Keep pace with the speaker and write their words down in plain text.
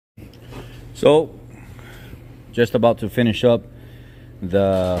So, just about to finish up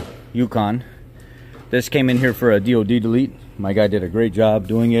the Yukon. This came in here for a Dod Delete. My guy did a great job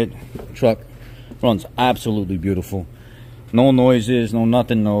doing it. Truck runs absolutely beautiful. No noises, no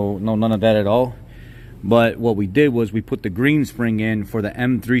nothing, no none of that at all. But what we did was we put the green spring in for the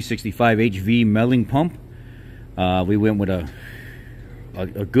M365 HV melting pump. We went with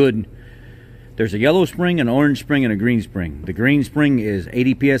a good, there's a yellow spring, an orange spring, and a green spring. The green spring is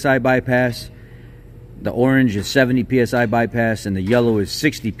 80 psi bypass, the orange is 70 psi bypass, and the yellow is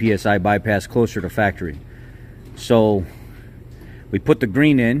 60 psi bypass, closer to factory. So we put the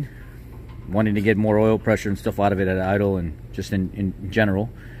green in, wanting to get more oil pressure and stuff out of it at idle and just in general.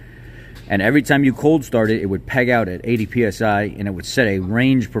 And every time you cold start it, it would peg out at 80 psi, and it would set a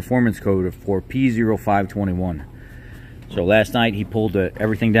range performance code for P0521. So last night he pulled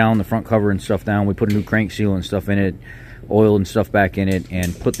everything down, the front cover and stuff down. We put a new crank seal and stuff in it, oil and stuff back in it,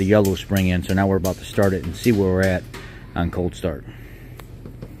 and put the yellow spring in. So now we're about to start it and see where we're at on cold start.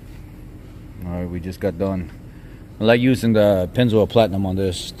 All right, we just got done. I like using the Pennzoil Platinum on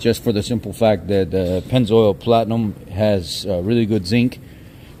this, just for the simple fact that the Pennzoil Platinum has really good zinc,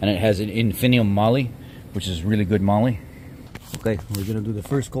 and it has an infinium moly, which is really good moly. Okay, we're gonna do the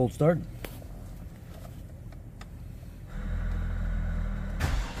first cold start.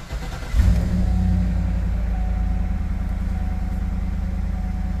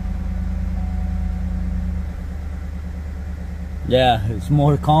 Yeah, it's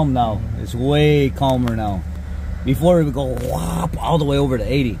more calm now. It's way calmer now. Before it would go whop all the way over to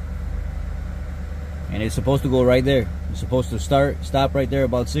 80. And it's supposed to go right there. It's supposed to stop right there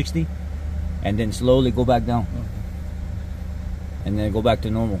about 60, and then slowly go back down. And then go back to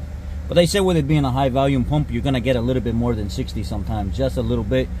normal. But they said with it being a high volume pump, you're gonna get a little bit more than 60 sometimes, just a little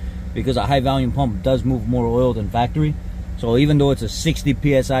bit, because a high volume pump does move more oil than factory. So even though it's a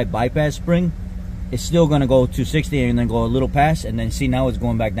 60 psi bypass spring, it's still gonna go to 60 and then go a little past, and then see now it's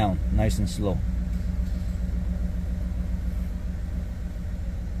going back down, nice and slow.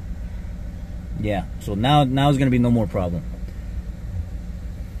 Yeah, so now it's gonna be no more problem.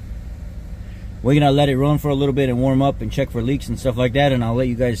 We're gonna let it run for a little bit and warm up and check for leaks and stuff like that, and I'll let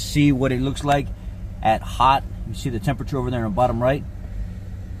you guys see what it looks like at hot. You see the temperature over there in the bottom right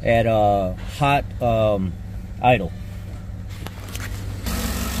at hot idle.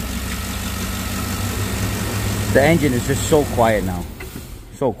 The engine is just so quiet now,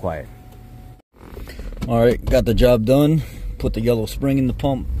 so quiet. All right, got the job done. Put the yellow spring in the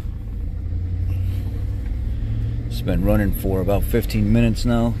pump. It's been running for about 15 minutes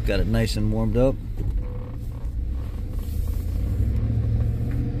now. Got it nice and warmed up.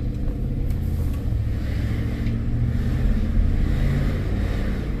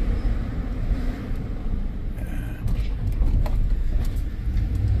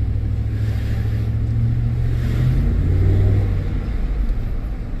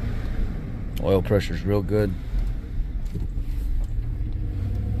 Oil pressure's real good.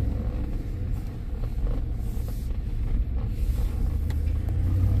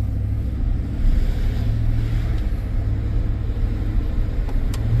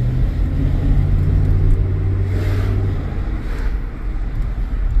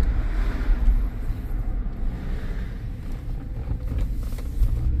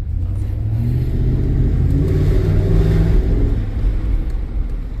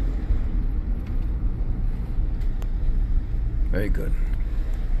 Very good.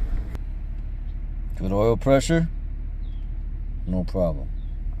 Good oil pressure, no problem.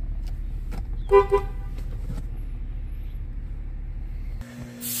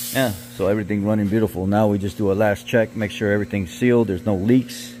 Yeah, so everything running beautiful. Now we just do a last check, make sure everything's sealed, there's no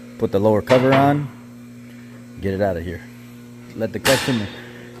leaks, put the lower cover on, get it out of here. Let the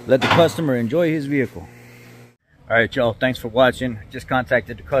customer enjoy his vehicle. All right, y'all, thanks for watching. Just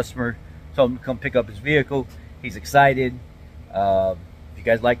contacted the customer, told him to come pick up his vehicle. He's excited. If you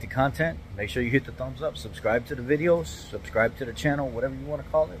guys like the content, make sure you hit the thumbs up, subscribe to the videos, subscribe to the channel, whatever you want to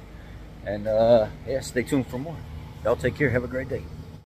call it. And yeah, stay tuned for more. Y'all take care. Have a great day.